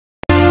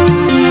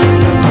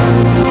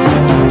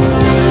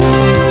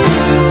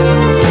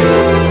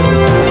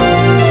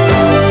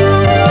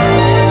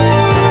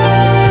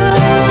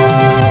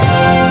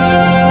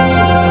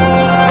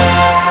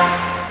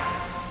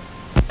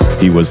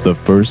was the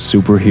first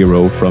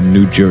superhero from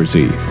New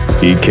Jersey.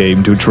 He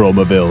came to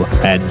Tromaville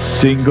and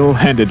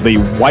single-handedly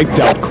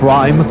wiped out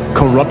crime,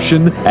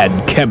 corruption,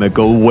 and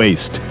chemical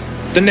waste.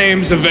 The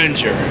name's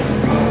Avenger.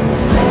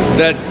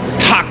 The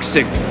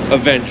Toxic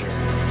Avenger.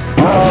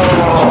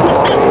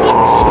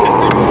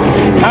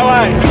 How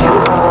are you?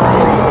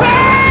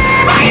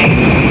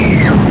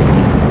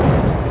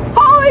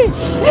 Holy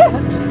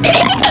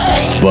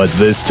shit! But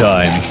this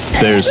time,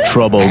 there's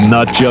trouble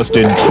not just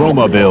in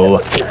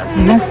Tromaville,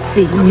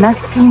 Messy,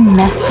 messy,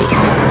 messy.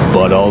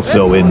 but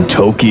also in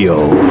Tokyo.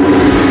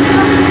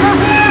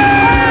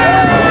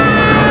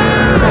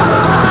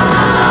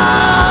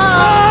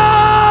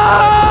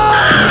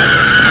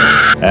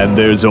 And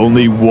there's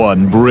only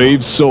one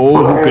brave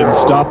soul who can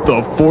stop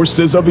the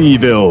forces of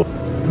evil.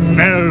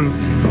 Melv,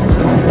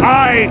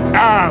 I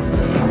am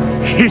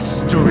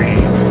history.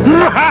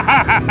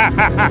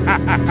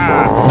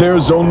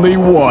 There's only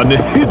one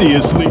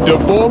hideously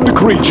deformed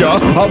creature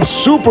of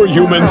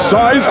superhuman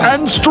size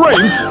and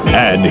strength,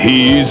 and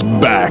he's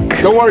back.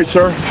 Don't worry,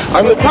 sir.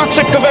 I'm the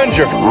Toxic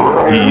Avenger.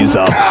 He's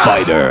a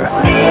fighter.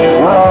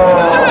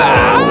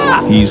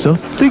 He's a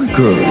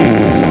thinker.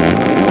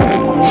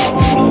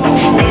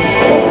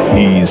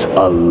 He's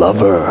a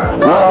lover.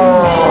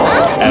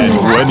 And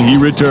when he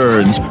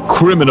returns,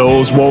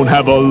 criminals won't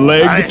have a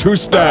leg to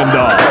stand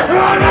on.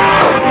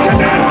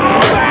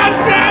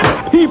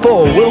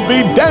 People will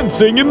be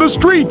dancing in the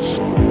streets.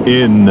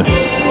 In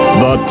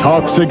The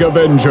Toxic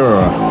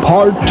Avenger,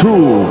 Part 2.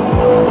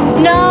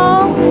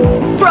 No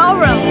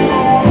problem.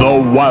 The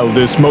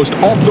wildest, most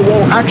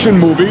off-the-wall action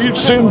movie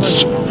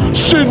since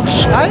The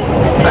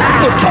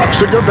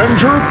Toxic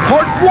Avenger,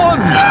 Part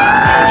 1.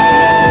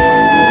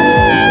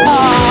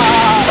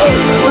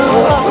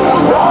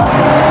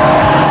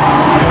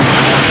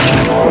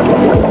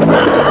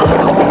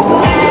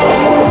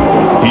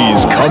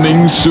 He's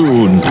coming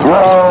soon.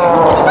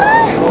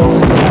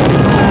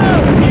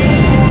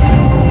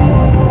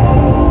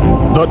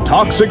 The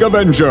Toxic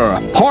Avenger,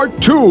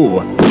 Part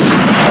 2.